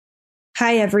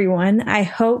Hi, everyone. I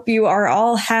hope you are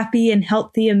all happy and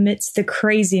healthy amidst the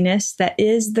craziness that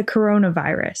is the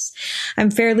coronavirus.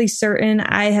 I'm fairly certain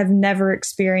I have never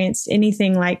experienced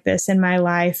anything like this in my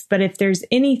life, but if there's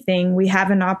anything we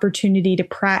have an opportunity to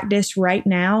practice right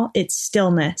now, it's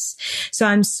stillness. So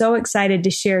I'm so excited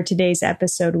to share today's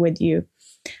episode with you.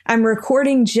 I'm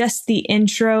recording just the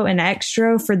intro and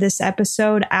extra for this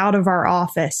episode out of our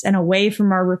office and away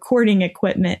from our recording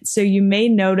equipment, so you may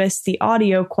notice the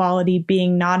audio quality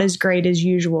being not as great as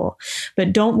usual.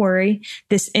 But don't worry,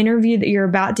 this interview that you're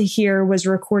about to hear was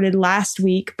recorded last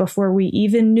week before we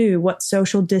even knew what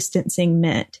social distancing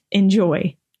meant.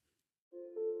 Enjoy.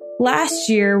 Last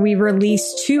year, we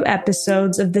released 2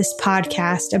 episodes of this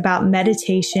podcast about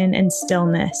meditation and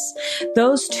stillness.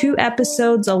 Those 2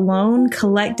 episodes alone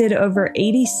collected over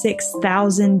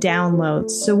 86,000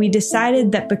 downloads. So we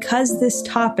decided that because this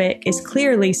topic is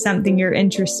clearly something you're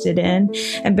interested in,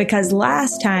 and because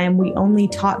last time we only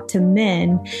talked to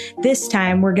men, this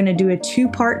time we're going to do a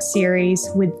 2-part series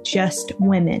with just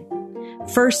women.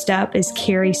 First up is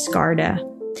Carrie Skarda.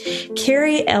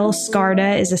 Carrie L.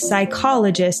 Skarda is a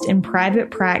psychologist in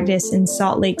private practice in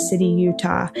Salt Lake City,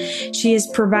 Utah. She has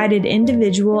provided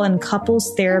individual and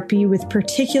couples therapy with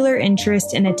particular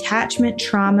interest in attachment,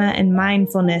 trauma, and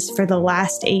mindfulness for the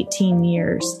last 18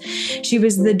 years. She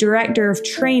was the director of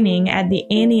training at the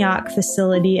Antioch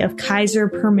facility of Kaiser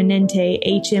Permanente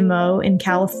HMO in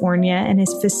California and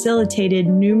has facilitated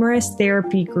numerous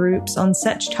therapy groups on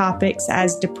such topics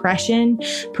as depression,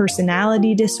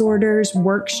 personality disorders,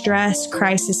 work stress,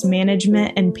 crisis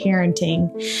management, and parenting.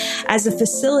 As a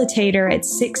facilitator at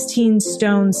 16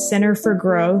 Stones Center for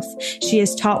Growth, she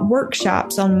has taught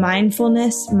workshops on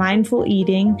mindfulness, mindful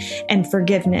eating, and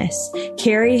forgiveness.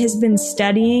 Carrie has been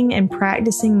studying and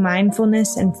practicing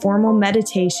mindfulness and formal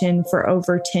meditation for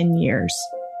over 10 years.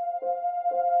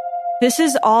 This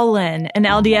is All In, an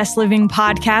LDS Living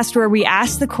podcast where we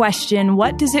ask the question,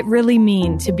 what does it really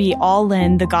mean to be all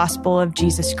in the gospel of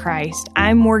Jesus Christ?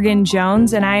 I'm Morgan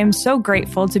Jones, and I am so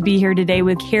grateful to be here today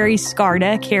with Carrie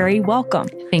Skarda. Carrie, welcome.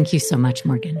 Thank you so much,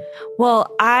 Morgan.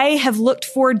 Well, I have looked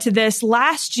forward to this.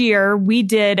 Last year, we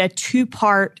did a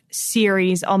 2-part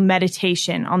series on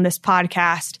meditation on this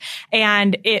podcast,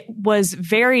 and it was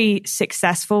very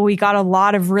successful. We got a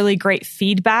lot of really great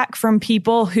feedback from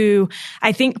people who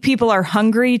I think people are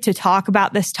hungry to talk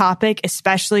about this topic,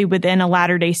 especially within a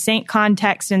Latter-day Saint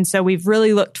context. And so we've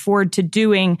really looked forward to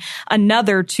doing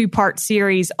another 2-part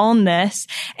series on this.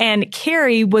 And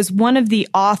Carrie was one of the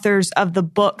authors of the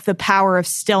book, The Power of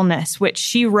Stillness, which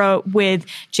she wrote with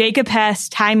Jacob Hess,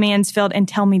 Ty Mansfield, and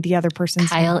tell me the other person's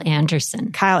Kyle name.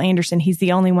 Anderson. Kyle Anderson. He's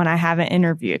the only one I haven't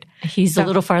interviewed. He's a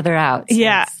little farther out. So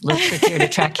yeah. It's a little trickier to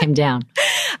track him down.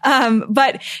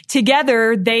 But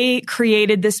together, they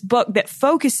created this book that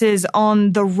focuses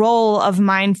on the role of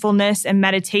mindfulness and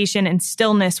meditation and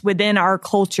stillness within our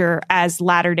culture as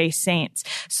Latter-day Saints.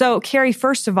 So, Carrie,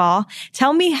 first of all,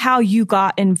 tell me how you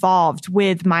got involved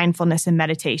with mindfulness and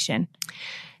meditation.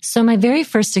 So my very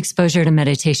first exposure to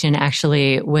meditation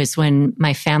actually was when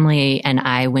my family and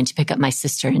I went to pick up my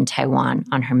sister in Taiwan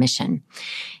on her mission.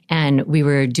 And we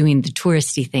were doing the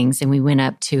touristy things, and we went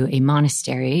up to a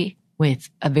monastery with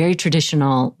a very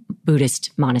traditional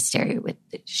Buddhist monastery with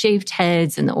the shaved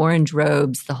heads and the orange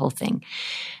robes, the whole thing.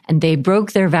 And they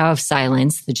broke their vow of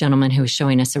silence, the gentleman who was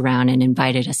showing us around, and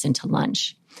invited us into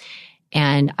lunch.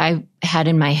 And I had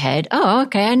in my head, oh,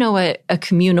 okay, I know what a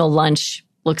communal lunch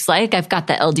looks like. I've got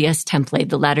the LDS template,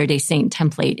 the Latter-day Saint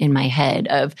template in my head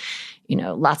of,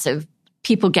 lots of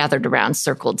people gathered around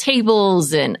circled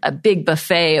tables and a big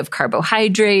buffet of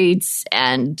carbohydrates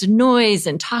and noise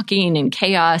and talking and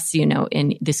chaos,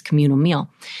 in this communal meal.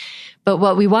 But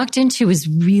what we walked into was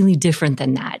really different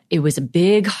than that. It was a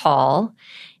big hall,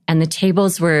 and the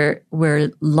tables were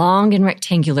long and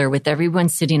rectangular with everyone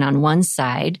sitting on one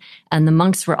side, and the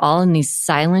monks were all in these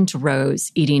silent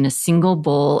rows eating a single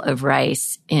bowl of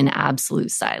rice in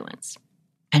absolute silence.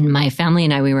 And my family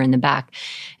and I, we were in the back.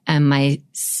 And my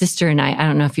sister and I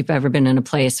don't know if you've ever been in a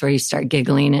place where you start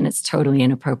giggling and it's totally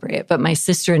inappropriate, but my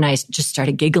sister and I just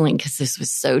started giggling because this was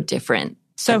so different.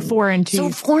 So foreign to you. So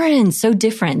foreign, so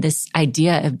different. This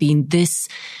idea of being this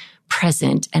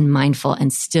present and mindful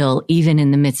and still, even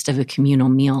in the midst of a communal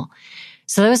meal.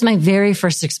 So that was my very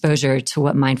first exposure to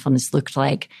what mindfulness looked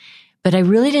like. But I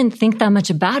really didn't think that much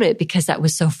about it because that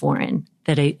was so foreign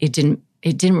that it didn't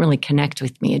really connect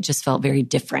with me. It just felt very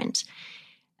different.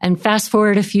 And fast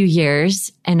forward a few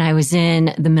years, and I was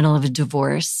in the middle of a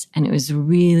divorce, and it was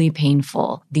really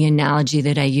painful. The analogy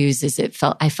that I use is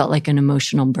I felt like an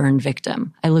emotional burn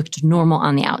victim. I looked normal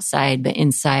on the outside, but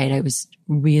inside I was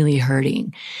really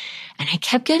hurting. And I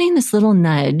kept getting this little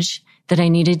nudge that I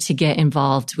needed to get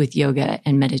involved with yoga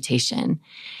and meditation.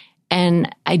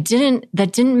 And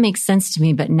that didn't make sense to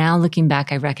me. But now looking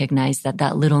back, I recognize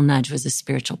that little nudge was a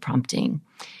spiritual prompting.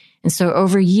 And so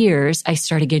over years, I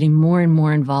started getting more and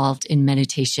more involved in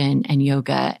meditation and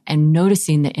yoga and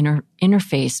noticing the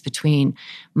interface between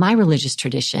my religious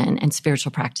tradition and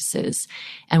spiritual practices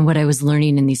and what I was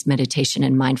learning in these meditation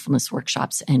and mindfulness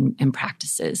workshops and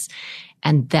practices.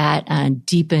 And that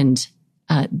deepened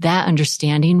that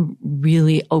understanding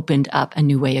really opened up a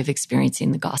new way of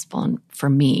experiencing the gospel for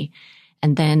me.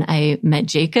 And then I met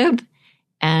Jacob,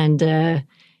 and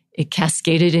it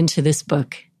cascaded into this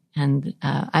book. And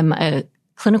I'm a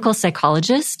clinical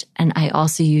psychologist, and I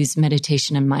also use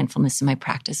meditation and mindfulness in my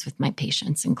practice with my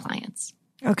patients and clients.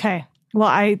 Okay.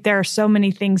 Well, there are so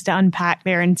many things to unpack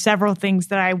there and several things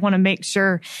that I want to make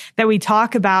sure that we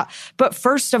talk about. But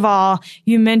first of all,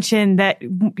 you mentioned that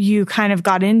you kind of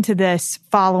got into this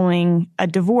following a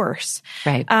divorce.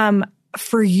 Right.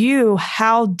 For you,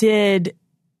 how did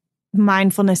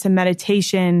mindfulness and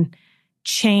meditation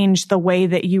change the way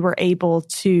that you were able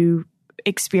to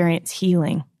experience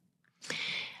healing?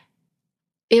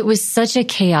 It was such a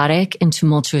chaotic and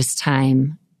tumultuous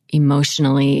time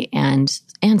emotionally and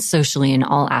socially in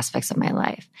all aspects of my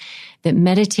life, that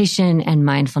meditation and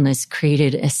mindfulness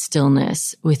created a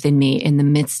stillness within me in the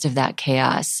midst of that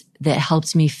chaos that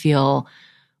helped me feel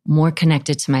more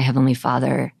connected to my Heavenly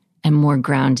Father and more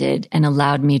grounded, and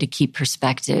allowed me to keep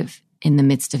perspective in the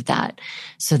midst of that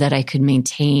so that I could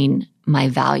maintain my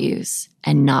values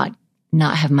and not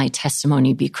have my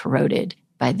testimony be corroded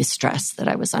by the stress that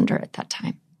I was under at that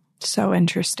time. So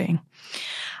interesting.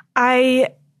 I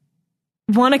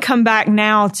want to come back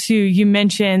now to, you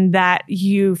mentioned that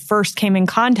you first came in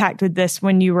contact with this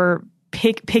when you were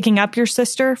picking up your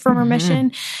sister from her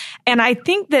mission. And I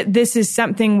think that this is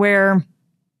something where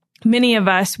many of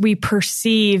us, we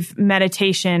perceive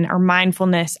meditation or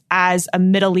mindfulness as a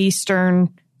Middle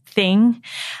Eastern thing.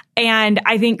 And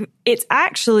I think it's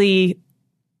actually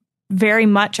very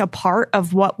much a part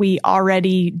of what we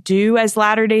already do as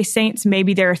Latter-day Saints.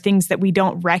 Maybe there are things that we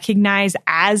don't recognize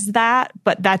as that,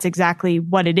 but that's exactly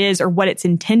what it is or what it's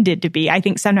intended to be. I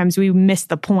think sometimes we miss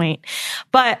the point.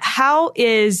 But how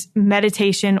is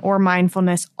meditation or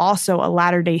mindfulness also a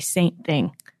Latter-day Saint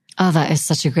thing? Oh, that is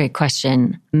such a great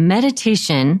question.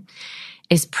 Meditation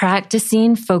is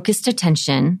practicing focused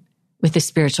attention with a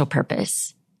spiritual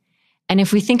purpose. And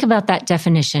if we think about that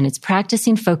definition, it's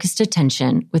practicing focused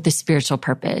attention with a spiritual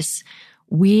purpose.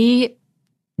 We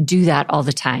do that all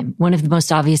the time. One of the most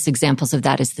obvious examples of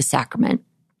that is the sacrament.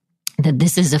 That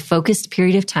this is a focused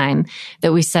period of time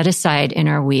that we set aside in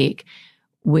our week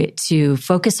to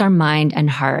focus our mind and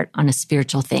heart on a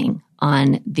spiritual thing,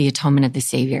 on the atonement of the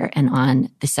Savior and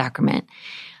on the sacrament.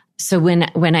 So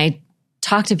when I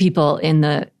talk to people in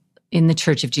the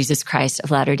Church of Jesus Christ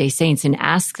of Latter-day Saints and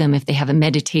ask them if they have a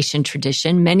meditation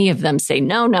tradition, many of them say,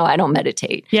 no, I don't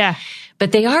meditate. Yeah.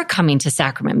 But they are coming to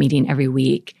sacrament meeting every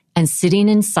week and sitting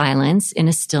in silence, in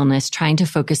a stillness, trying to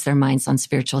focus their minds on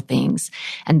spiritual things.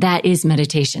 And that is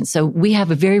meditation. So we have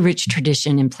a very rich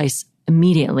tradition in place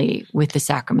immediately with the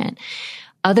sacrament.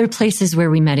 Other places where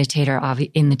we meditate are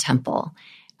in the temple.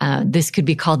 This could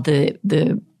be called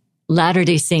the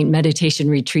Latter-day Saint Meditation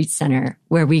Retreat Center,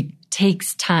 where we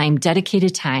takes time,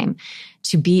 dedicated time,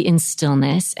 to be in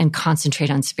stillness and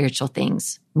concentrate on spiritual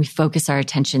things. We focus our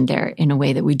attention there in a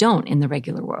way that we don't in the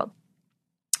regular world.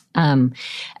 And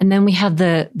then we have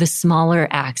the smaller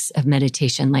acts of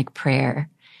meditation like prayer,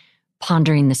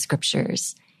 pondering the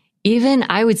scriptures. Even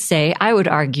I would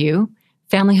argue,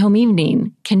 family home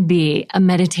evening can be a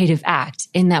meditative act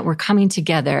in that we're coming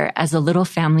together as a little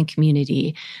family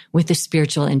community with a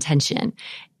spiritual intention.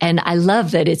 And I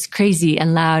love that it's crazy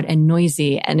and loud and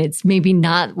noisy, and it's maybe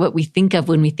not what we think of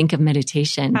when we think of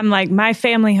meditation. I'm like, my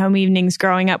family home evenings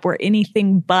growing up were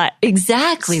anything but.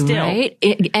 Exactly, still. Right?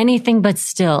 Anything but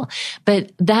still.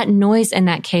 But that noise and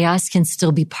that chaos can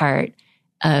still be part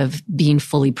of being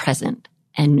fully present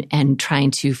and trying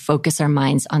to focus our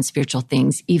minds on spiritual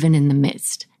things, even in the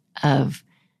midst of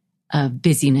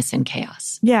busyness and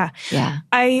chaos. Yeah. Yeah.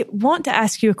 I want to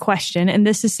ask you a question, and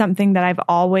this is something that I've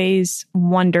always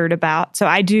wondered about. So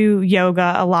I do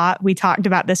yoga a lot. We talked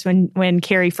about this when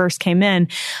Carrie first came in,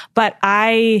 but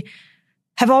I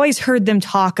have always heard them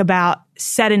talk about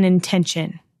set an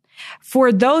intention.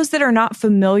 For those that are not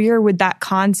familiar with that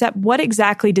concept, what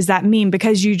exactly does that mean?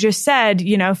 Because you just said,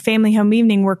 family home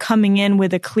evening, we're coming in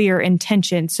with a clear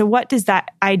intention. So what does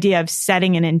that idea of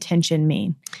setting an intention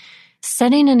mean?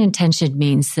 Setting an intention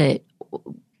means that,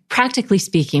 practically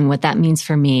speaking, what that means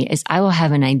for me is I will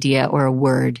have an idea or a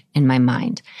word in my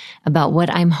mind about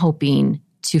what I'm hoping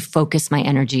to focus my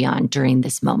energy on during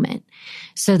this moment.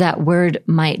 So that word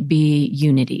might be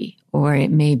unity, or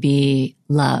it may be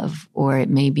love, or it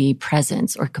may be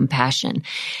presence or compassion.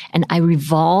 And I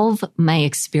revolve my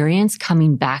experience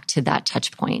coming back to that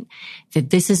touch point, that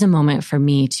this is a moment for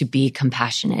me to be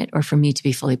compassionate or for me to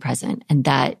be fully present. And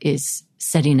that is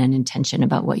setting an intention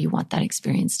about what you want that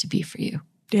experience to be for you.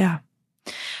 Yeah.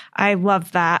 I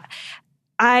love that.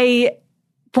 I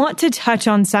want to touch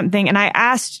on something, and I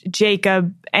asked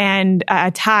Jacob and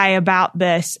Ty about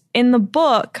this. In the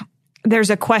book, there's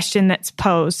a question that's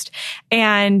posed,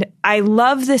 and I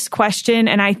love this question,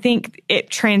 and I think it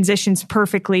transitions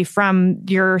perfectly from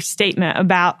your statement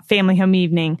about family home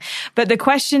evening. But the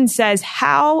question says,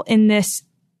 how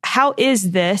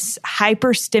is this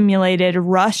hyper-stimulated,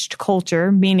 rushed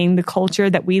culture, meaning the culture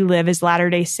that we live as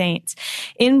Latter-day Saints,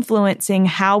 influencing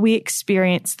how we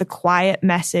experience the quiet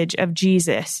message of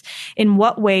Jesus? In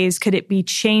what ways could it be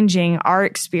changing our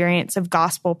experience of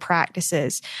gospel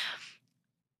practices?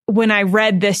 When I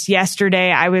read this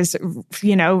yesterday, I was,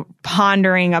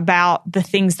 pondering about the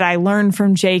things that I learned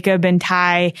from Jacob and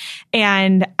Ty.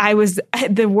 And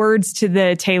the words to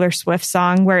the Taylor Swift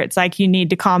song where it's like, you need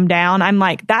to calm down. I'm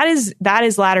like, that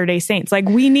is Latter-day Saints. Like,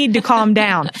 we need to calm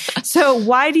down. So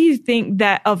why do you think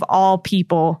that of all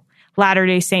people,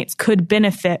 Latter-day Saints could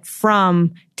benefit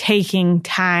from taking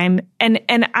time? And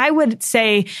I would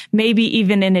say maybe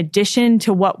even in addition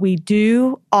to what we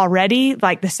do already,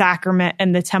 like the sacrament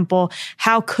and the temple,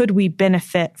 how could we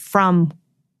benefit from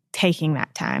taking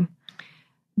that time?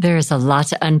 There's a lot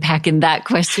to unpack in that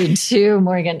question too,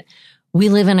 Morgan. We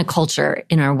live in a culture,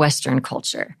 in our Western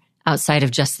culture, outside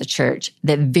of just the church,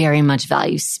 that very much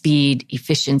values speed,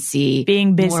 efficiency,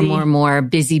 being busy, more,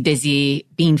 busy,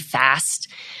 being fast.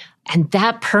 And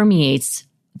that permeates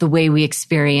the way we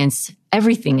experience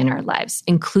everything in our lives,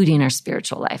 including our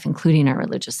spiritual life, including our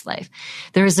religious life.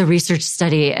 There is a research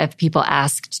study of people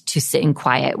asked to sit in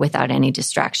quiet without any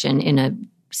distraction in a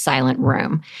silent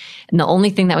room. And the only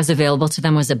thing that was available to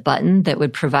them was a button that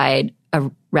would provide a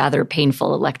rather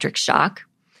painful electric shock.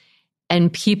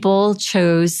 And people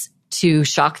chose to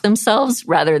shock themselves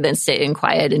rather than sit in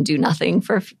quiet and do nothing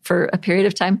for a period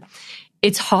of time.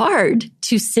 It's hard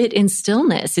to sit in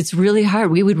stillness. It's really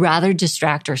hard. We would rather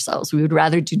distract ourselves. We would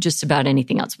rather do just about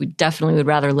anything else. We definitely would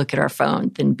rather look at our phone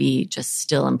than be just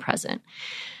still and present.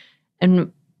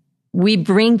 And we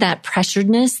bring that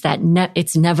pressuredness, that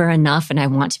it's never enough, and I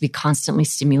want to be constantly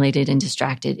stimulated and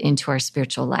distracted into our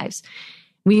spiritual lives.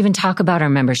 We even talk about our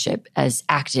membership as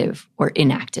active or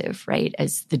inactive, right?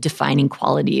 As the defining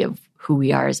quality of who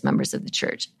we are as members of the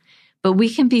church. But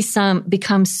we can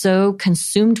become so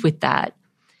consumed with that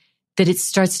it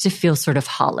starts to feel sort of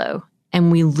hollow,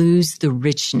 and we lose the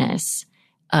richness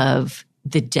of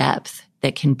the depth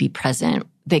that can be present,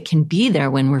 that can be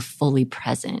there when we're fully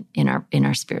present in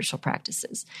our spiritual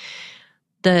practices.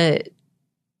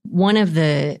 One of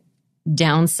the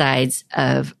downsides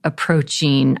of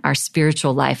approaching our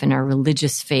spiritual life and our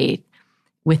religious faith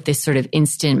with this sort of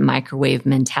instant microwave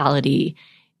mentality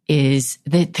is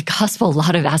that the gospel, a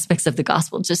lot of aspects of the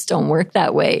gospel just don't work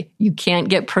that way. You can't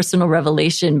get personal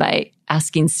revelation by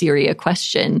asking Siri a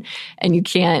question, and you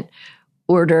can't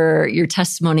order your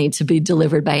testimony to be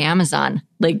delivered by Amazon.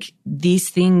 Like, these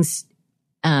things,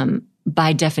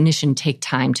 by definition, take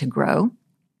time to grow.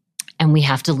 And we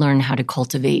have to learn how to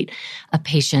cultivate a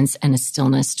patience and a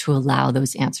stillness to allow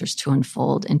those answers to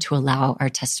unfold and to allow our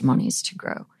testimonies to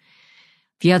grow.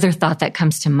 The other thought that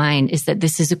comes to mind is that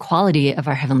this is a quality of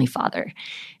our Heavenly Father,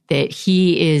 that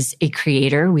He is a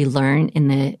creator. We learn in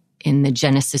the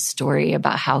Genesis story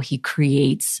about how He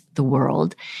creates the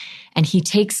world, and He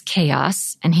takes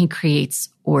chaos and He creates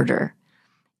order.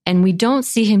 And we don't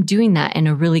see Him doing that in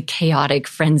a really chaotic,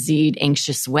 frenzied,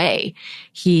 anxious way.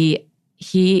 He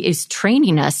is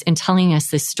training us and telling us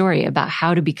this story about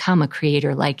how to become a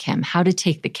creator like Him, how to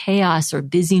take the chaos or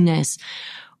busyness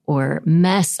or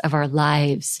mess of our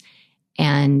lives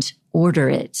and order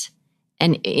it.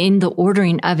 And in the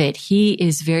ordering of it, He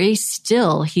is very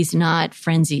still. He's not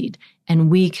frenzied. And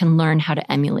we can learn how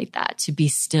to emulate that, to be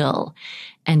still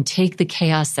and take the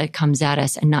chaos that comes at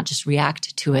us and not just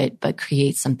react to it, but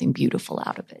create something beautiful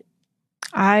out of it.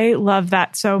 I love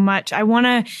that so much. I want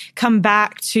to come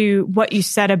back to what you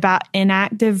said about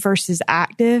inactive versus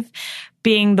active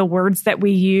being the words that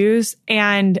we use.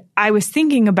 And I was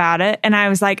thinking about it and I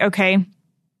was like, okay,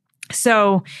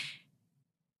 so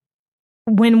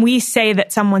when we say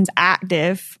that someone's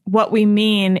active, what we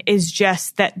mean is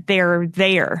just that they're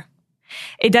there.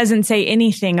 It doesn't say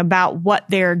anything about what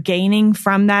they're gaining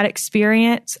from that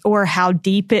experience or how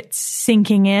deep it's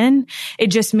sinking in. It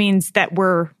just means that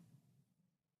we're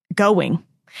going.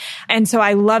 And so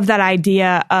I love that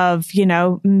idea of,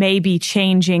 maybe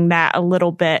changing that a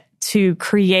little bit to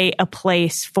create a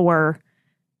place for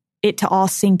it to all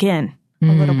sink in a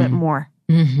little bit more.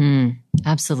 Mm-hmm.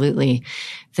 Absolutely.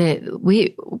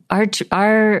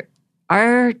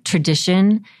 Our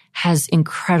tradition has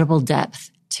incredible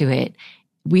depth to it.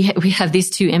 We have these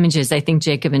two images. I think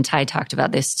Jacob and Ty talked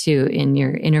about this too in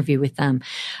your interview with them,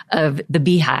 of the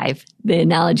beehive, the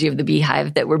analogy of the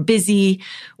beehive, that we're busy,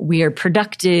 we are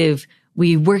productive,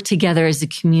 we work together as a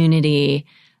community.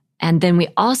 And then we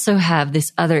also have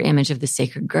this other image of the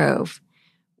sacred grove,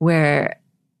 where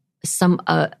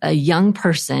a young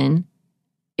person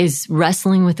is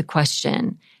wrestling with a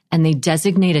question, and they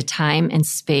designate a time and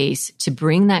space to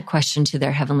bring that question to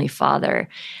their Heavenly Father.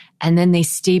 And then they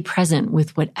stay present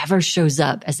with whatever shows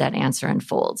up as that answer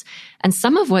unfolds. And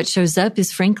some of what shows up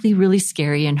is frankly really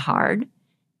scary and hard.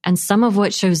 And some of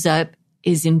what shows up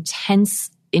is intense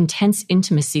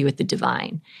intimacy with the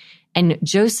divine. And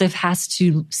Joseph has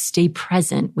to stay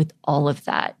present with all of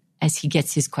that as he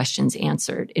gets his questions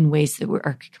answered in ways that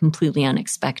are completely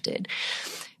unexpected.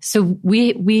 So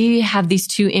we have these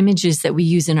two images that we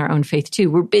use in our own faith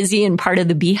too. We're busy and part of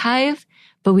the beehive,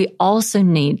 but we also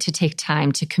need to take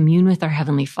time to commune with our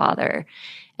Heavenly Father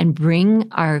and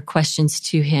bring our questions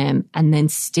to Him, and then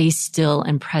stay still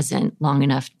and present long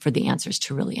enough for the answers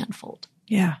to really unfold.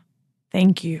 Yeah.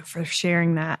 Thank you for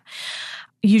sharing that.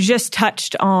 You just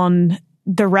touched on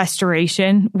the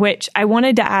restoration, which I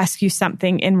wanted to ask you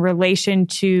something in relation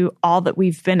to all that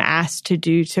we've been asked to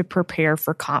do to prepare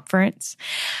for conference.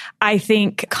 I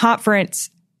think conference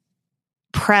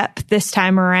prep this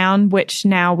time around, which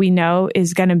now we know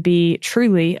is going to be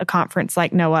truly a conference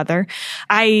like no other.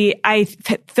 I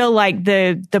feel like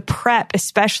the prep,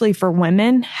 especially for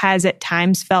women, has at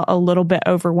times felt a little bit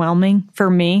overwhelming for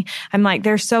me. I'm like,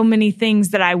 there's so many things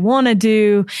that I want to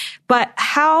do, but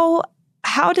how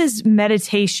does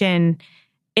meditation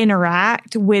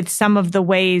interact with some of the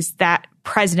ways that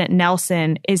President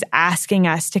Nelson is asking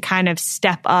us to kind of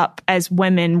step up as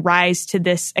women rise to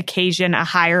this occasion, a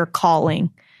higher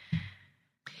calling?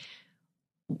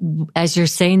 As you're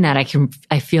saying that,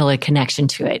 I feel a connection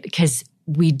to it, because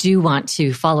we do want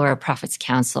to follow our prophet's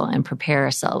counsel and prepare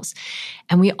ourselves.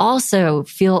 And we also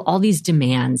feel all these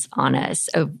demands on us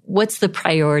of what's the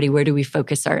priority, where do we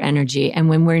focus our energy? And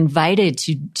when we're invited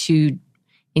to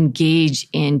engage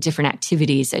in different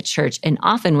activities at church. And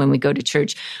often when we go to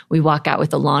church, we walk out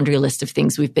with a laundry list of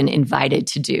things we've been invited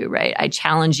to do, right? I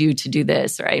challenge you to do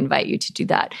this, or I invite you to do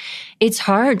that. It's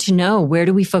hard to know, where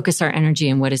do we focus our energy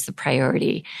and what is the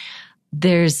priority?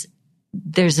 There's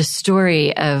a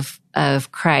story of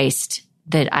Christ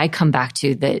that I come back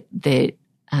to that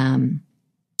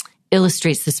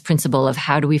illustrates this principle of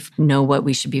how do we know what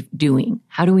we should be doing?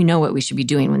 How do we know what we should be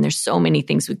doing when there's so many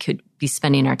things we could be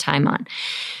spending our time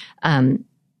on?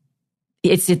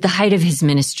 It's at the height of his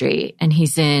ministry, and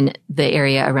he's in the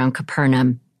area around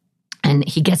Capernaum, and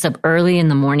he gets up early in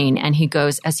the morning and he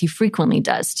goes, as he frequently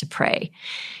does, to pray.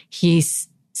 He's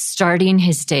starting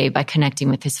his day by connecting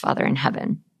with his Father in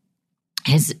heaven.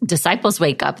 His disciples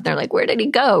wake up and they're like, where did he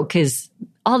go? Because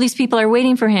all these people are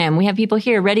waiting for him. We have people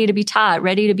here ready to be taught,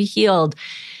 ready to be healed.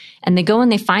 And they go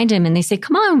and they find him and they say,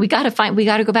 come on, we got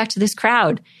to go back to this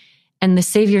crowd. And the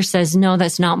Savior says, no,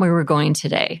 that's not where we're going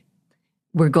today.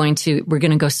 We're going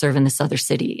to go serve in this other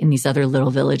city, in these other little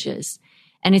villages.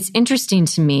 And it's interesting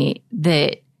to me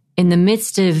that in the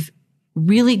midst of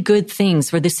really good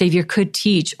things where the Savior could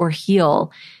teach or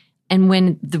heal, and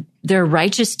when there are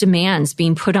righteous demands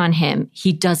being put on him,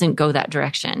 he doesn't go that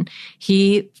direction.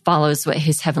 He follows what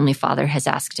his Heavenly Father has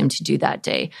asked him to do that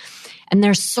day. And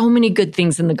there's so many good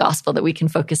things in the gospel that we can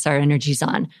focus our energies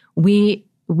on. We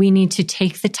need to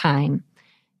take the time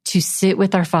to sit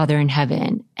with our Father in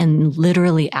heaven and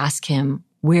literally ask him,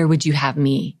 where would you have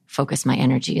me focus my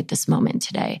energy at this moment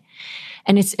today?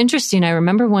 And it's interesting. I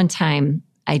remember one time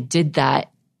I did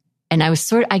that, and I was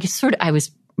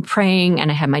praying,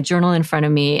 and I had my journal in front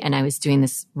of me, and I was doing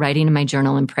this writing in my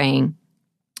journal and praying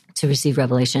to receive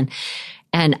revelation.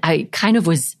 And I kind of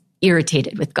was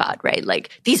irritated with God, right? Like,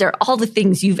 these are all the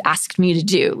things you've asked me to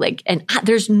do. And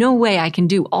there's no way I can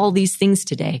do all these things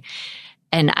today.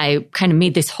 And I kind of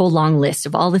made this whole long list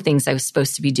of all the things I was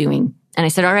supposed to be doing. And I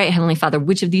said, all right, Heavenly Father,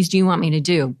 which of these do you want me to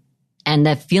do? And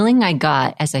the feeling I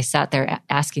got as I sat there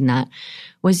asking that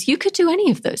was, you could do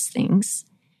any of those things.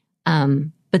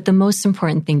 But the most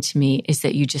important thing to me is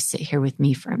that you just sit here with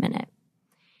me for a minute.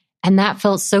 And that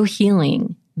felt so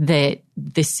healing, that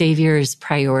the Savior's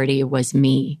priority was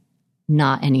me,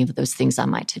 not any of those things on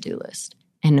my to-do list.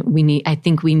 And I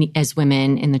think we need, as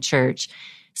women in the church,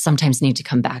 sometimes need to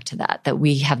come back to that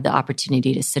we have the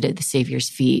opportunity to sit at the Savior's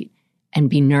feet and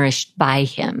be nourished by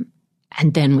him.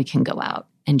 And then we can go out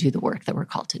and do the work that we're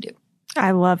called to do.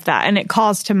 I love that. And it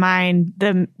calls to mind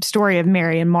the story of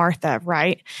Mary and Martha,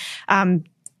 right?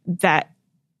 That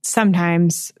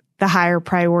sometimes the higher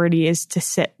priority is to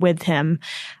sit with him.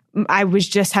 I was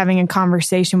just having a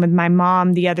conversation with my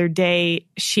mom the other day.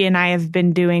 She and I have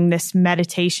been doing this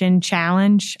meditation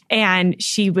challenge, and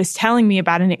she was telling me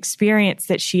about an experience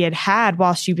that she had had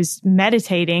while she was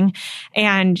meditating.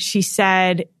 And she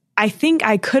said, I think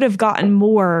I could have gotten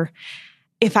more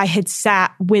if I had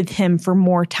sat with him for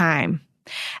more time.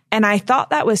 And I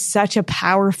thought that was such a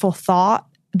powerful thought,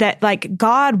 that like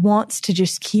God wants to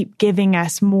just keep giving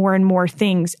us more and more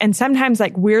things. And sometimes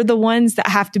like we're the ones that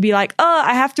have to be like, oh,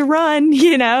 I have to run,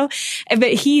 you know,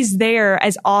 but he's there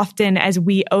as often as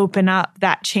we open up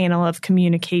that channel of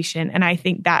communication. And I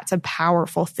think that's a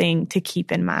powerful thing to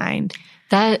keep in mind.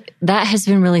 That has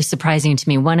been really surprising to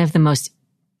me. One of the most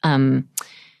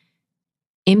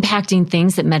impacting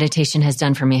things that meditation has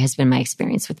done for me has been my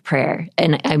experience with prayer.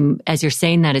 And as you're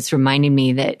saying that, it's reminding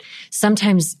me that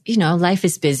sometimes, you know, life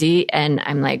is busy and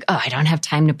I'm like, oh, I don't have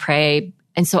time to pray.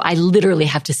 And so I literally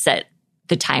have to set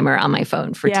the timer on my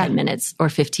phone for 10 minutes or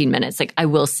 15 minutes. Like I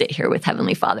will sit here with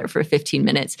Heavenly Father for 15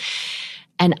 minutes.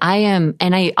 And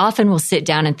I often will sit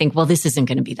down and think, well, this isn't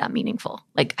going to be that meaningful.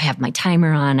 Like I have my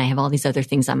timer on, I have all these other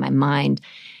things on my mind.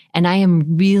 And I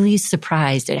am really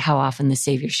surprised at how often the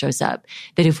Savior shows up,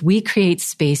 that if we create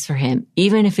space for him,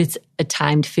 even if it's a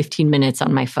timed 15 minutes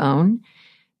on my phone,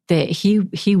 that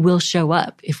he will show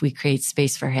up if we create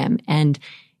space for him. And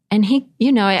he,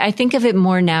 you know, I think of it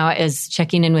more now as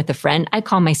checking in with a friend. I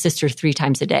call my sister 3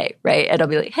 times a day, right? And I'll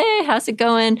be like, hey, how's it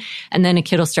going? And then a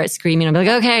kid will start screaming. I'll be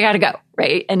like, okay, I got to go,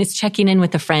 right? And it's checking in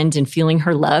with a friend and feeling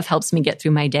her love helps me get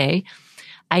through my day.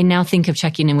 I now think of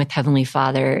checking in with Heavenly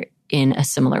Father in a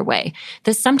similar way,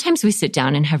 that sometimes we sit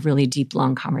down and have really deep,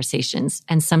 long conversations.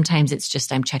 And sometimes it's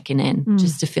just, I'm checking in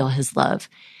just to feel his love.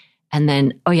 And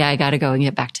then, oh yeah, I got to go and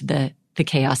get back to the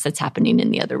chaos that's happening in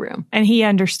the other room. And he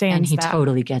understands and he that.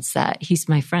 Totally gets that. He's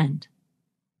my friend.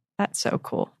 That's so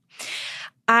cool.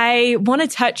 I want to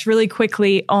touch really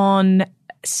quickly on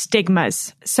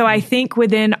stigmas. So I think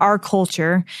within our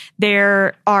culture,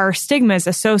 there are stigmas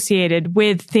associated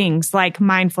with things like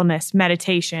mindfulness,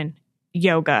 meditation,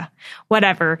 yoga,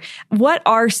 whatever. What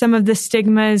are some of the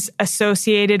stigmas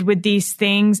associated with these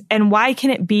things, and why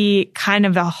can it be kind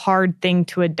of a hard thing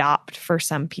to adopt for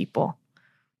some people?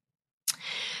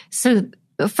 So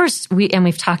first,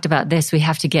 we've talked about this, we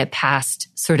have to get past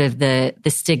sort of the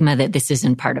stigma that this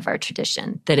isn't part of our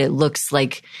tradition, that it looks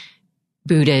like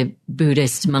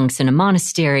Buddhist monks in a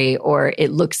monastery, or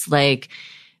it looks like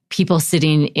people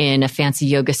sitting in a fancy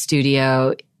yoga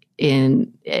studio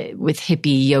with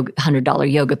hippie yoga,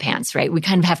 $100 yoga pants, right? We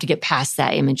kind of have to get past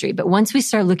that imagery. But once we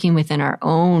start looking within our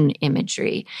own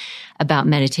imagery about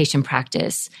meditation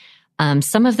practice,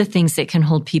 some of the things that can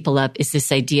hold people up is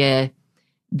this idea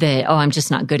that, oh, I'm just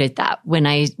not good at that. When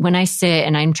I sit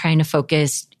and I'm trying to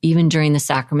focus, even during the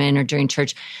sacrament or during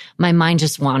church, my mind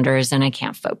just wanders and I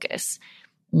can't focus.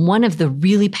 One of the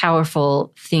really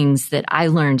powerful things that I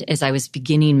learned as I was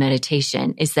beginning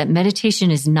meditation is that meditation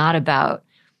is not about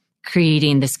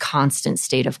creating this constant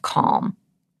state of calm.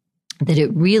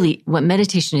 That what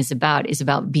meditation is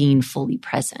about being fully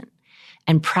present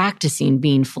and practicing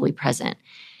being fully present.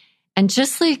 And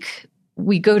just like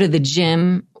we go to the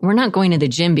gym, we're not going to the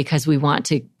gym because we want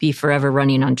to be forever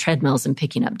running on treadmills and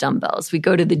picking up dumbbells. We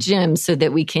go to the gym so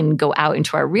that we can go out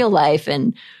into our real life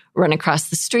and run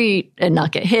across the street and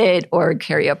not get hit, or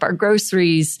carry up our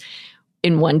groceries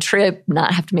in one trip,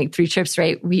 not have to make 3 trips,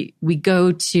 right? We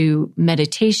go to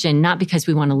meditation not because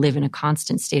we want to live in a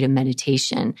constant state of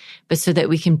meditation, but so that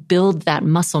we can build that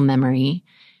muscle memory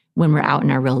when we're out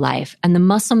in our real life. And the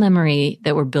muscle memory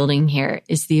that we're building here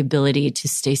is the ability to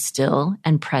stay still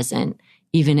and present,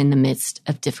 even in the midst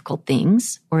of difficult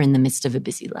things or in the midst of a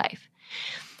busy life.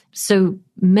 So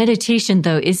meditation,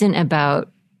 though, isn't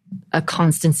about a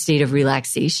constant state of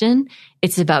relaxation.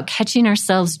 It's about catching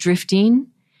ourselves drifting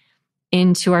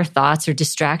into our thoughts or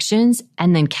distractions,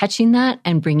 and then catching that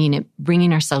and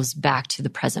bringing ourselves back to the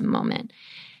present moment.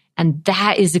 And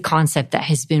that is a concept that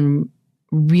has been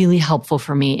really helpful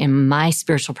for me in my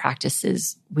spiritual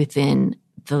practices within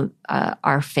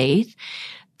our faith,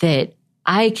 that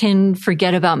I can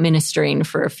forget about ministering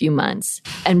for a few months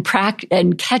and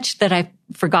catch that I've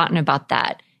forgotten about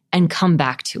that and come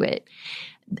back to it.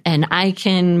 and I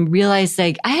can realize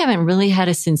like I haven't really had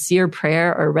a sincere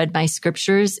prayer or read my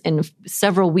scriptures in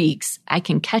several weeks, I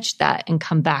can catch that and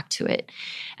come back to it.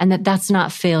 And that's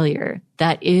not failure.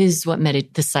 That is what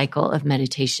the cycle of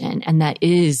meditation, and that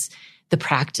is the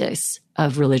practice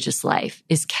of religious life,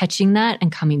 is catching that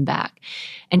and coming back.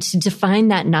 And to define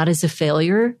that not as a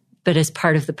failure, but as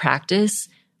part of the practice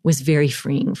was very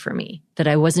freeing for me, that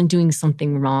I wasn't doing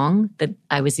something wrong, that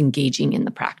I was engaging in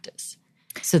the practice.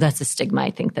 So that's a stigma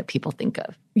I think that people think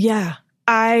of. Yeah.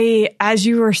 As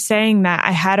you were saying that,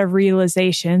 I had a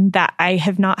realization that I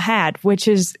have not had, which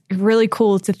is really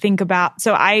cool to think about.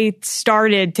 So I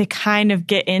started to kind of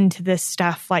get into this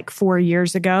stuff like 4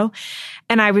 years ago.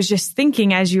 And I was just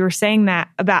thinking, as you were saying that,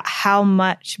 about how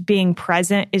much being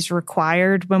present is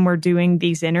required when we're doing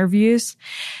these interviews.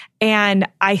 And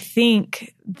I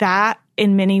think that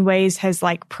in many ways has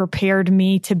like prepared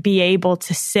me to be able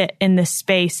to sit in this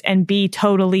space and be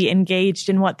totally engaged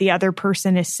in what the other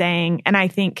person is saying. And I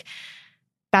think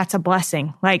that's a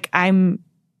blessing. Like I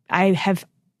have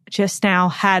just now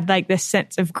had like this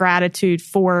sense of gratitude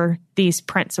for these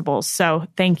principles. So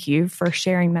thank you for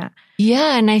sharing that.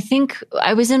 Yeah. And I think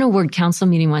I was in a word council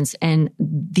meeting once, and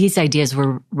these ideas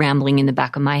were rambling in the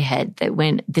back of my head, that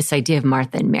when this idea of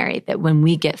Martha and Mary, that when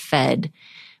we get fed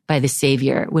by the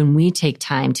Savior, when we take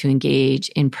time to engage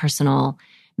in personal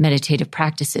meditative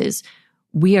practices,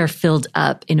 we are filled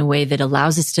up in a way that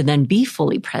allows us to then be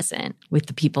fully present with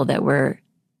the people that we're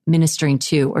ministering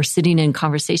to or sitting in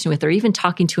conversation with or even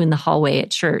talking to in the hallway at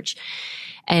church.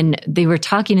 And they were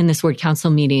talking in this word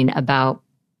council meeting about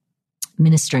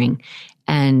ministering.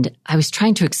 And I was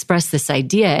trying to express this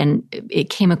idea, and it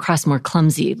came across more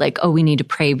clumsy, like, oh, we need to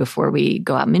pray before we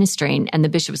go out ministering. And the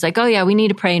bishop was like, oh yeah, we need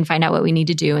to pray and find out what we need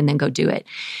to do and then go do it.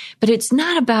 But it's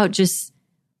not about just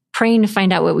praying to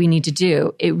find out what we need to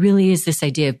do. It really is this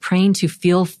idea of praying to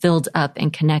feel filled up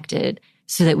and connected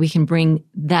so that we can bring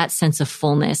that sense of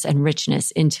fullness and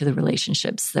richness into the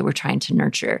relationships that we're trying to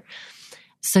nurture.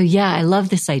 So yeah, I love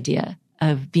this idea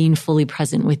of being fully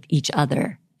present with each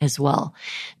other as well.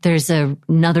 There's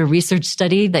another research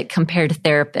study that compared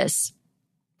therapists,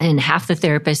 and half the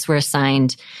therapists were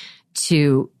assigned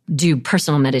to do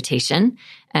personal meditation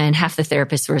and half the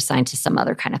therapists were assigned to some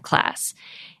other kind of class.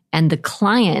 And the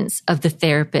clients of the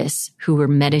therapists who were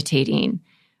meditating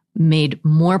made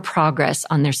more progress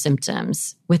on their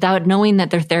symptoms without knowing that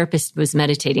their therapist was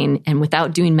meditating and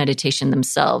without doing meditation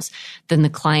themselves than the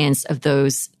clients of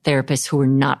those therapists who were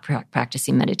not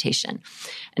practicing meditation.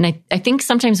 And I think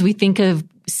sometimes we think of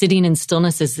sitting in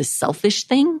stillness as this selfish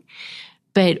thing,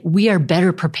 but we are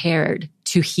better prepared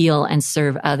to heal and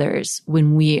serve others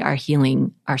when we are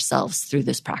healing ourselves through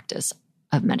this practice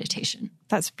of meditation.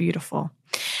 That's beautiful.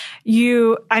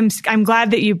 I'm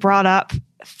glad that you brought up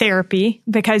therapy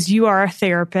because you are a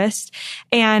therapist.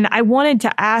 And I wanted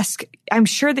to ask, I'm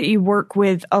sure that you work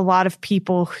with a lot of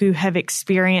people who have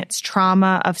experienced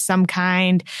trauma of some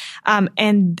kind.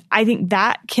 And I think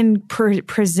that can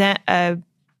present a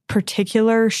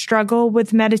particular struggle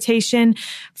with meditation.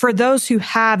 For those who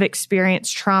have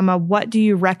experienced trauma, what do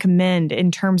you recommend in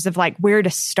terms of like where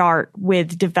to start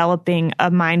with developing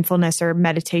a mindfulness or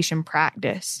meditation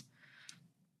practice?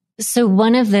 So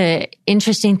one of the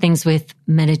interesting things with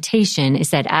meditation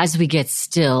is that as we get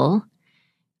still,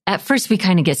 at first we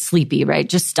kind of get sleepy, right?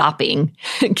 Just stopping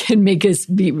can make us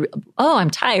be, oh, I'm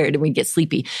tired, and we get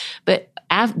sleepy. But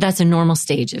that's a normal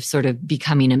stage of sort of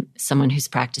becoming someone who's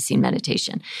practicing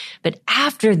meditation. But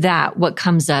after that, what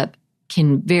comes up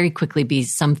can very quickly be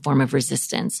some form of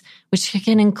resistance, which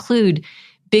can include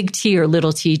big T or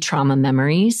little t trauma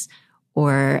memories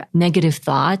or negative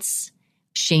thoughts,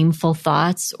 shameful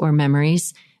thoughts or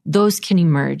memories. Those can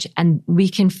emerge, and we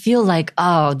can feel like,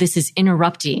 oh, this is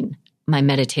interrupting my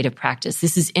meditative practice.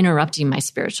 This is interrupting my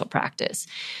spiritual practice.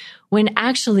 When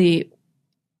actually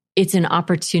it's an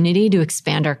opportunity to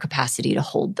expand our capacity to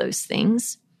hold those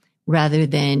things rather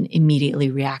than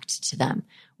immediately react to them.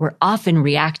 We're often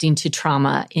reacting to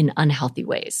trauma in unhealthy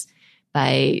ways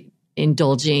by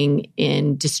indulging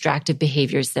in distractive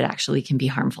behaviors that actually can be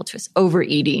harmful to us.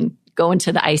 Overeating, going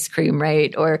to the ice cream,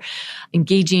 right? Or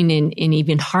engaging in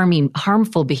even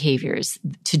harmful behaviors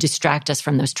to distract us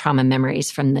from those trauma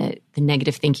memories, from the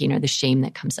negative thinking or the shame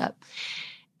that comes up.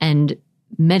 And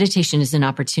meditation is an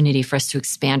opportunity for us to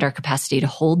expand our capacity to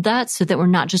hold that so that we're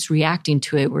not just reacting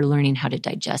to it, we're learning how to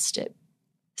digest it.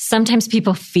 Sometimes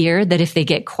people fear that if they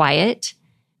get quiet,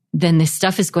 then this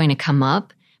stuff is going to come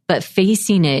up, but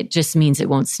facing it just means it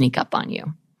won't sneak up on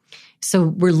you. So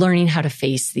we're learning how to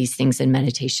face these things in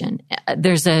meditation.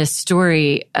 There's a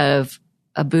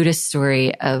Buddhist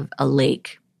story of a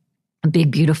lake a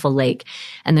big, beautiful lake,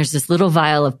 and there's this little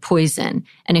vial of poison.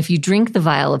 And if you drink the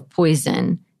vial of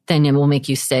poison, then it will make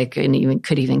you sick and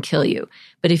could even kill you.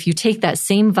 But if you take that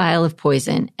same vial of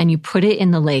poison and you put it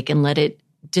in the lake and let it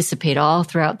dissipate all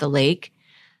throughout the lake,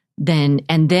 then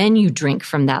you drink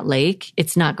from that lake,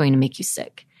 it's not going to make you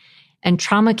sick. And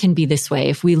trauma can be this way.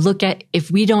 If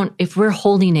we're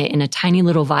holding it in a tiny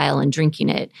little vial and drinking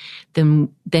it,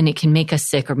 then it can make us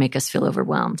sick or make us feel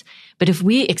overwhelmed. But if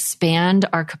we expand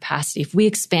our capacity,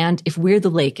 if we're the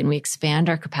lake and we expand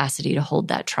our capacity to hold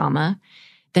that trauma,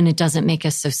 then it doesn't make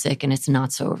us so sick and it's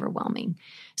not so overwhelming.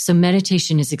 So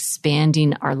meditation is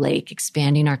expanding our lake,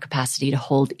 expanding our capacity to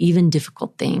hold even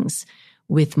difficult things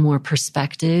with more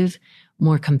perspective,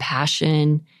 more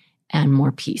compassion, and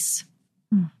more peace.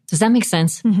 Does that make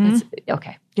sense? Mm-hmm.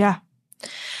 Okay. Yeah.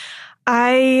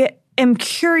 I am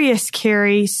curious,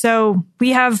 Carrie. So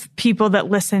we have people that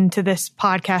listen to this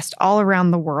podcast all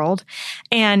around the world.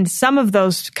 And some of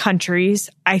those countries,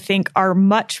 I think, are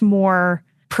much more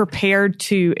prepared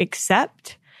to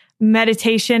accept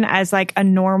meditation as like a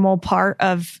normal part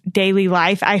of daily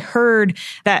life. I heard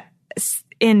that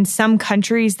in some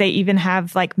countries, they even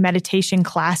have like meditation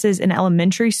classes in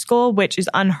elementary school, which is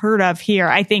unheard of here.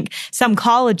 I think some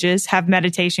colleges have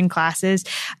meditation classes.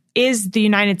 Is the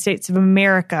United States of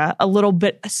America a little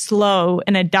bit slow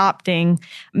in adopting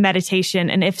meditation?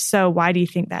 And if so, why do you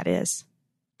think that is?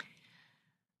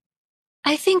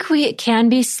 I think we can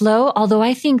be slow, although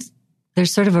I think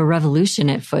there's sort of a revolution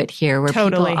at foot here where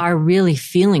people are really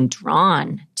feeling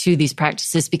drawn to these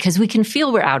practices because we can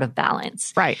feel we're out of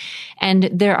balance. Right. And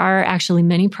there are actually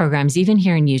many programs, even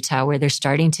here in Utah, where they're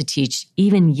starting to teach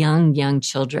even young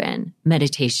children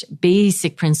meditation,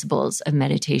 basic principles of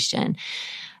meditation.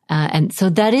 And so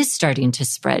that is starting to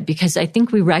spread because I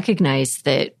think we recognize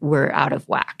that we're out of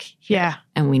whack here, yeah,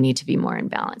 and we need to be more in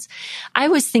balance. I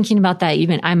was thinking about that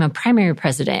I'm a primary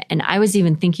president, and I was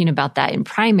even thinking about that in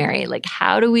primary. Like,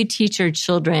 how do we teach our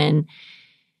children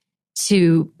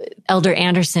Elder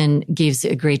Anderson gives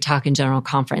a great talk in General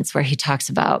Conference where he talks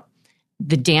about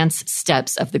the dance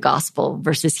steps of the gospel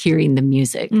versus hearing the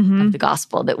music of the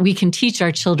gospel, that we can teach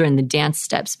our children the dance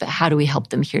steps, but how do we help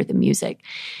them hear the music?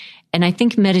 And I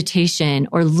think meditation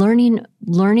or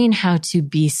learning how to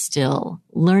be still,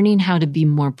 learning how to be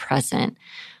more present,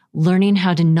 learning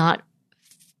how to not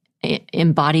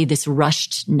embody this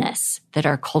rushedness that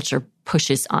our culture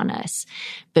pushes on us,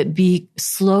 but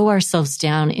slow ourselves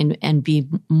down and be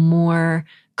more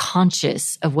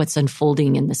conscious of what's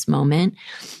unfolding in this moment.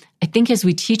 I think as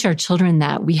we teach our children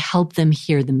that, we help them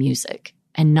hear the music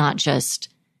and not just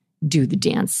do the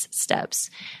dance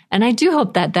steps. And I do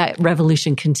hope that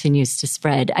revolution continues to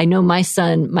spread. I know my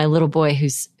son, my little boy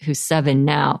who's 7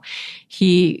 now,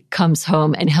 he comes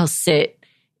home and he'll sit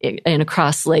in a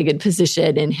cross-legged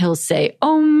position and he'll say,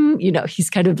 he's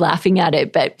kind of laughing at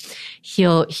it, but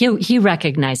he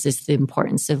recognizes the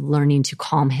importance of learning to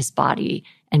calm his body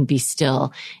and be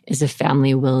still. As a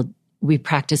family, we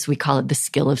call it the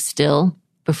skill of still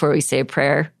before we say a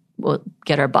prayer. We'll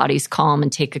get our bodies calm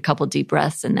and take a couple deep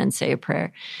breaths and then say a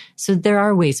prayer. So there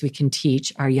are ways we can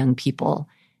teach our young people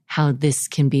how this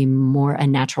can be more a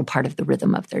natural part of the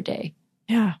rhythm of their day.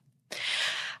 Yeah.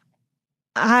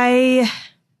 I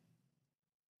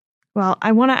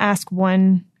want to ask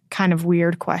one kind of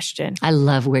weird question. I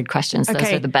love weird questions. Okay.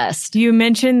 Those are the best. You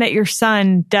mentioned that your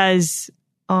son does,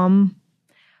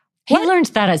 He learned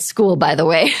that at school, by the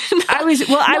way. I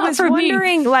was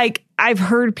wondering, like, I've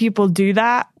heard people do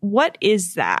that. What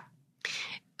is that?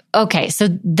 Okay, so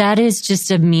that is just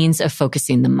a means of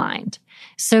focusing the mind.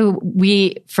 So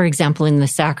for example, in the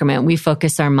sacrament, we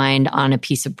focus our mind on a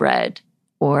piece of bread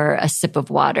or a sip of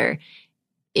water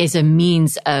is a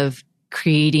means of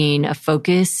creating a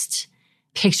focused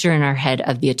picture in our head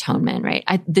of the atonement, right?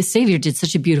 The Savior did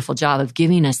such a beautiful job of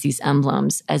giving us these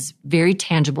emblems as very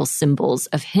tangible symbols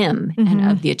of Him and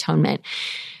of the atonement.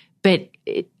 But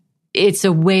it's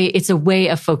a way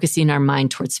of focusing our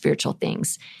mind towards spiritual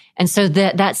things. And so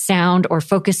that sound or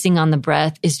focusing on the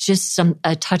breath is just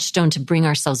a touchstone to bring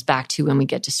ourselves back to when we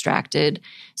get distracted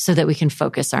so that we can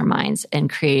focus our minds and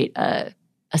create a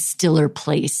stiller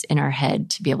place in our head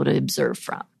to be able to observe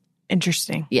from.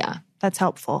 Interesting. Yeah. That's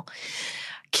helpful.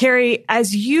 Carrie,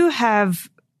 as you have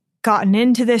gotten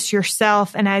into this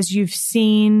yourself and as you've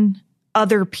seen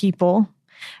other people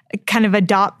kind of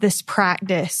adopt this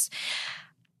practice,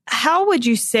 how would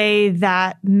you say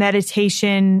that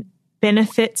meditation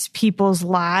benefits people's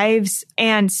lives?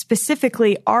 And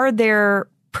specifically, are there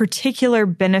particular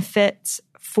benefits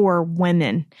for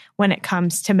women when it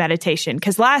comes to meditation?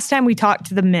 Because last time we talked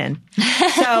to the men.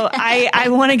 So I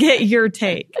want to get your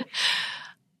take.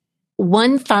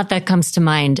 One thought that comes to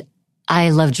mind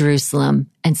I love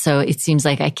Jerusalem. And so it seems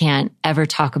like I can't ever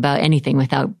talk about anything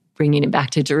without bringing it back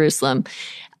to Jerusalem.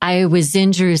 I was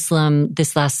in Jerusalem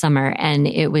this last summer, and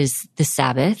it was the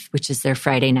Sabbath, which is their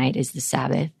Friday night is the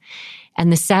Sabbath.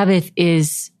 And the Sabbath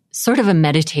is sort of a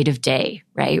meditative day,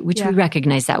 right? Which we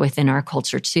recognize that within our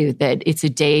culture too, that it's a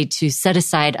day to set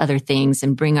aside other things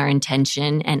and bring our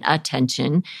intention and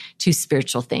attention to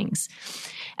spiritual things.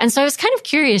 And so I was kind of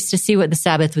curious to see what the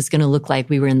Sabbath was going to look like.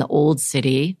 We were in the old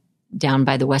city down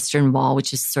by the Western Wall,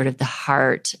 which is sort of the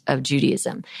heart of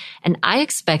Judaism. And I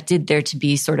expected there to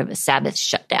be sort of a Sabbath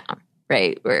shutdown,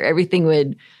 right? Where everything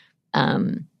would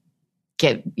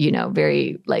get,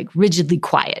 very rigidly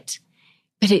quiet.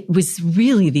 But it was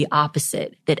really the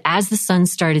opposite, that as the sun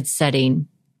started setting,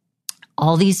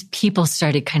 all these people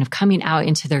started kind of coming out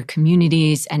into their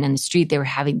communities, and in the street, they were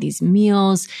having these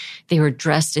meals. They were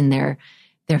dressed in their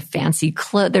fancy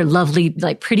clothes, their lovely,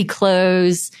 pretty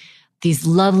clothes, these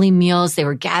lovely meals. They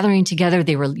were gathering together.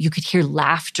 You could hear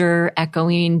laughter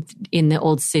echoing in the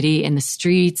old city, in the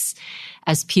streets,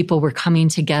 as people were coming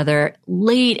together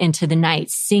late into the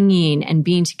night, singing and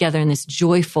being together in this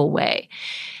joyful way.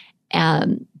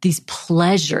 These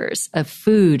pleasures of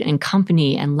food and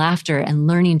company and laughter and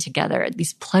learning together,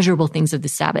 these pleasurable things of the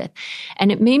Sabbath.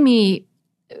 And it made me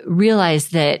realize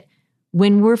that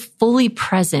when we're fully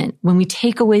present, when we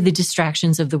take away the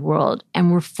distractions of the world and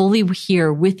we're fully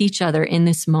here with each other in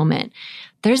this moment,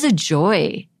 there's a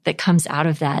joy that comes out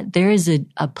of that. There is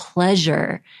a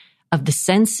pleasure of the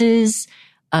senses,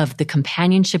 of the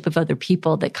companionship of other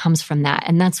people that comes from that.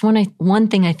 And that's one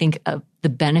thing I think of the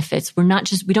benefits. We don't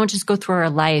just go through our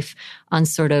life on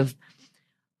sort of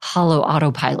hollow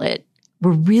autopilot.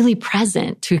 We're really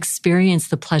present to experience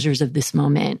the pleasures of this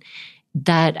moment.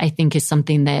 That I think is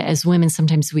something that as women,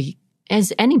 sometimes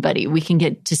as anybody, we can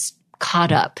get just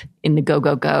caught up in the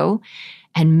go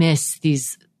and miss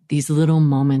these little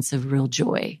moments of real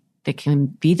joy that can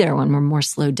be there when we're more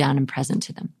slowed down and present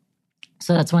to them.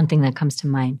 So that's one thing that comes to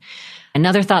mind.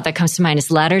 Another thought that comes to mind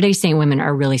is Latter-day Saint women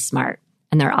are really smart,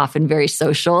 and they're often very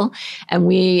social. And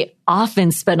we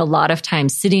often spend a lot of time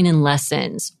sitting in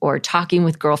lessons or talking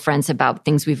with girlfriends about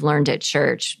things we've learned at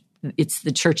church. It's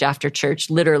the church after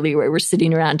church, literally, where we're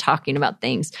sitting around talking about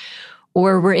things.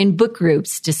 Or we're in book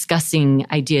groups discussing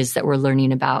ideas that we're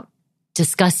learning about,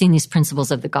 discussing these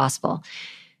principles of the gospel.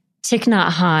 Thich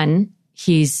Nhat Hanh,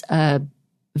 he's a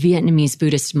Vietnamese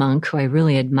Buddhist monk who I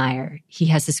really admire. He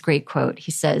has this great quote.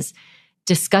 He says,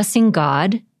 "Discussing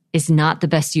God is not the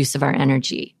best use of our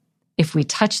energy. If we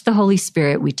touch the Holy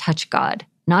Spirit, we touch God,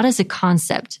 not as a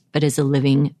concept, but as a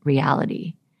living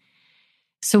reality."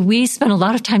 So we spend a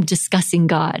lot of time discussing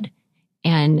God,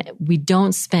 and we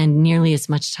don't spend nearly as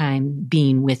much time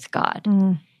being with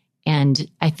God. And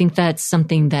I think that's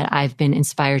something that I've been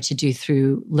inspired to do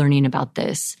through learning about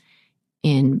this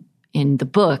in the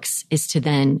books, is to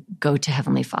then go to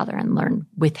Heavenly Father and learn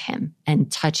with him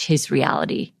and touch his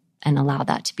reality and allow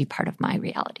that to be part of my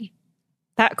reality.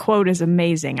 That quote is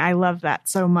amazing. I love that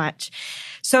so much.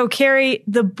 So, Carrie,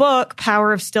 the book,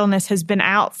 Power of Stillness, has been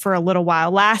out for a little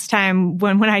while. Last time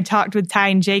when I talked with Ty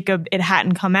and Jacob, it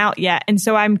hadn't come out yet. And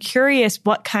so I'm curious,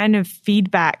 what kind of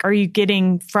feedback are you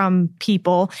getting from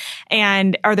people?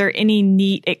 And are there any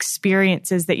neat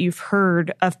experiences that you've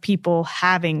heard of people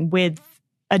having with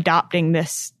adopting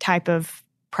this type of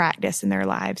practice in their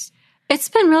lives? It's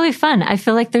been really fun. I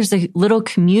feel like there's a little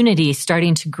community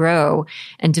starting to grow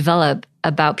and develop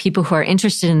about people who are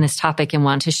interested in this topic and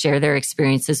want to share their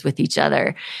experiences with each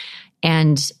other.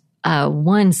 And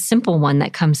one simple one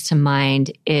that comes to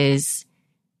mind is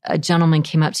a gentleman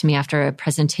came up to me after a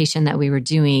presentation that we were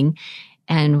doing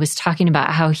and was talking about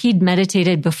how he'd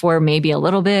meditated before, maybe a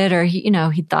little bit, or he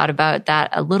thought about that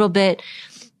a little bit,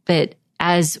 but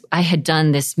as I had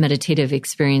done this meditative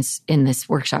experience in this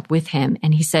workshop with him,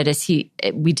 and he said,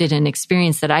 we did an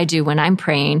experience that I do when I'm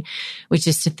praying, which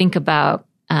is to think about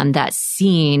that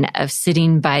scene of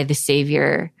sitting by the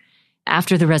Savior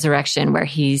after the resurrection, where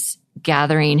he's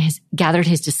gathered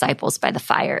his disciples by the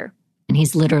fire, and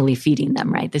he's literally feeding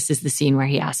them, right? This is the scene where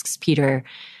he asks Peter,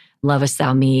 "Lovest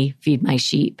thou me? Feed my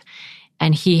sheep."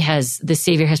 And the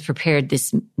Savior has prepared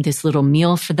this little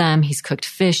meal for them. He's cooked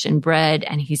fish and bread,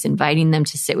 and he's inviting them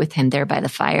to sit with him there by the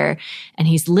fire. And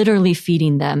he's literally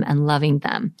feeding them and loving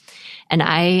them. And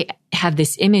I have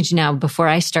this image now, before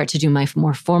I start to do my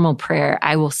more formal prayer,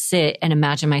 I will sit and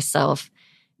imagine myself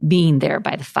being there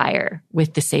by the fire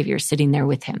with the Savior, sitting there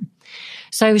with him.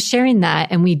 So I was sharing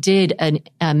that, and we did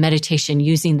a meditation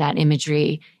using that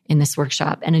imagery in this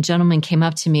workshop. And a gentleman came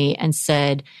up to me and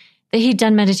said that he'd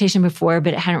done meditation before,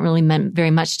 but it hadn't really meant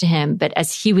very much to him. But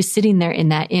as he was sitting there in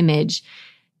that image,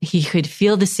 he could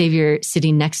feel the Savior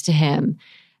sitting next to him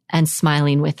and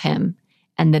smiling with him.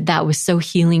 And that was so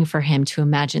healing for him to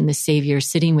imagine the Savior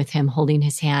sitting with him, holding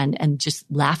his hand and just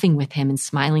laughing with him and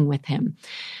smiling with him.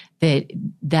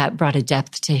 That brought a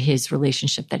depth to his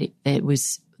relationship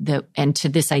and to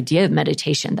this idea of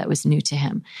meditation that was new to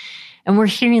him. And we're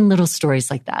hearing little stories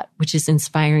like that, which is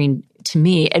inspiring to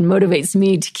me and motivates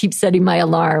me to keep setting my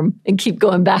alarm and keep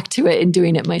going back to it and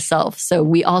doing it myself. So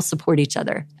we all support each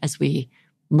other as we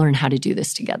learn how to do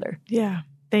this together. Yeah.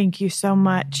 Thank you so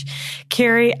much.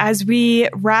 Carrie, as we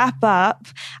wrap up,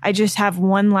 I just have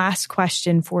one last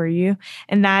question for you.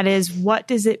 And that is, what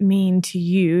does it mean to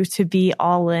you to be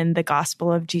all in the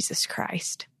gospel of Jesus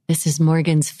Christ? This is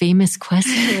Morgan's famous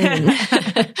question.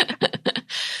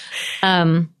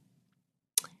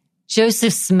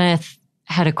 Joseph Smith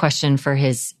had a question for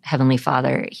his Heavenly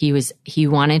Father. He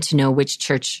wanted to know which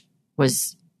church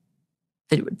was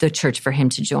the church for him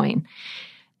to join.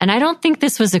 And I don't think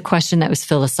this was a question that was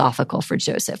philosophical for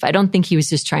Joseph. I don't think he was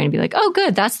just trying to be like, oh,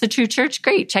 good, that's the true church.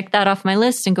 Great, check that off my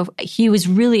list and go. He was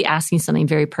really asking something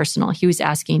very personal. He was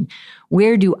asking,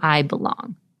 where do I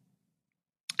belong?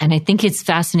 And I think it's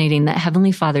fascinating that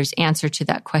Heavenly Father's answer to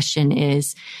that question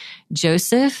is,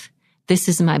 Joseph, this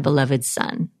is my beloved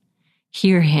son.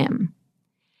 Hear him.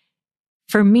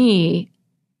 For me,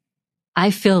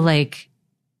 I feel like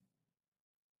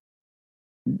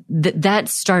that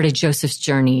started Joseph's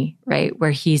journey, right? Where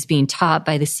he's being taught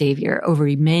by the Savior over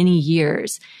many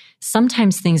years,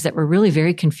 sometimes things that were really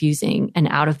very confusing and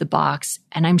out of the box,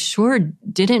 and I'm sure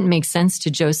didn't make sense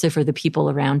to Joseph or the people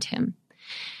around him.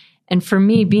 And for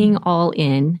me, being all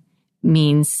in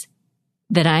means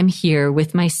that I'm here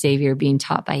with my Savior being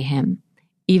taught by him,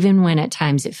 even when at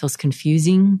times it feels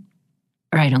confusing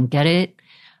or I don't get it,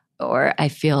 or I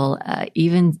feel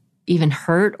even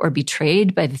hurt or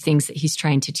betrayed by the things that he's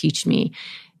trying to teach me,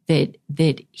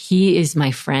 that he is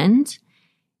my friend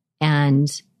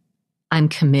and I'm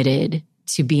committed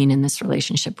to being in this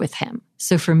relationship with him.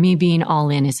 So for me, being all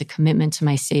in is a commitment to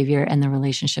my Savior and the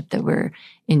relationship that we're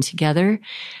in together,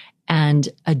 and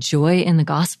a joy in the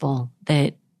gospel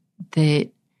that there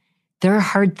are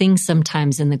hard things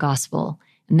sometimes in the gospel,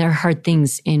 and there are hard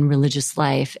things in religious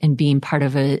life and being part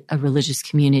of a religious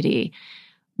community.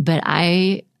 But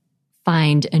I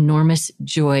find enormous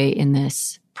joy in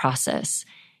this process.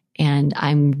 And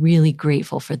I'm really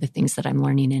grateful for the things that I'm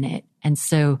learning in it. And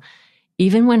so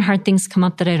even when hard things come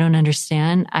up that I don't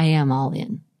understand, I am all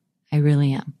in. I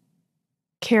really am.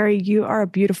 Carrie, you are a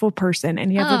beautiful person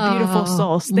and you have a beautiful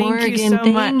soul. Thank you so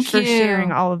much for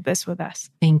sharing all of this with us.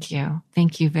 Thank you.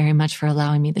 Thank you very much for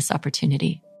allowing me this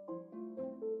opportunity.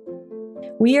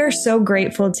 We are so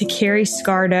grateful to Carrie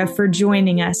Skarda for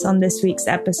joining us on this week's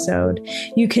episode.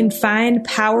 You can find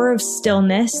Power of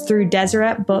Stillness through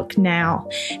Deseret Book now.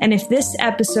 And if this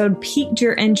episode piqued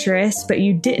your interest, but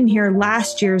you didn't hear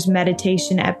last year's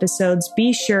meditation episodes,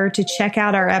 be sure to check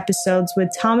out our episodes with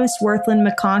Thomas Worthland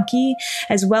McConkie,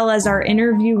 as well as our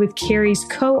interview with Carrie's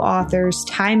co-authors,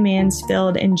 Ty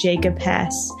Mansfield and Jacob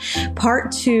Hess.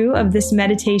 Part 2 of this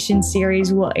meditation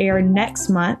series will air next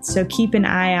month, so keep an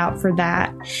eye out for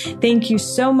that. Thank you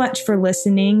so much for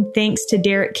listening. Thanks to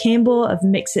Derek Campbell of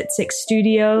Mix It 6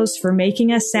 Studios for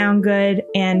making us sound good,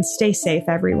 and stay safe,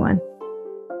 everyone.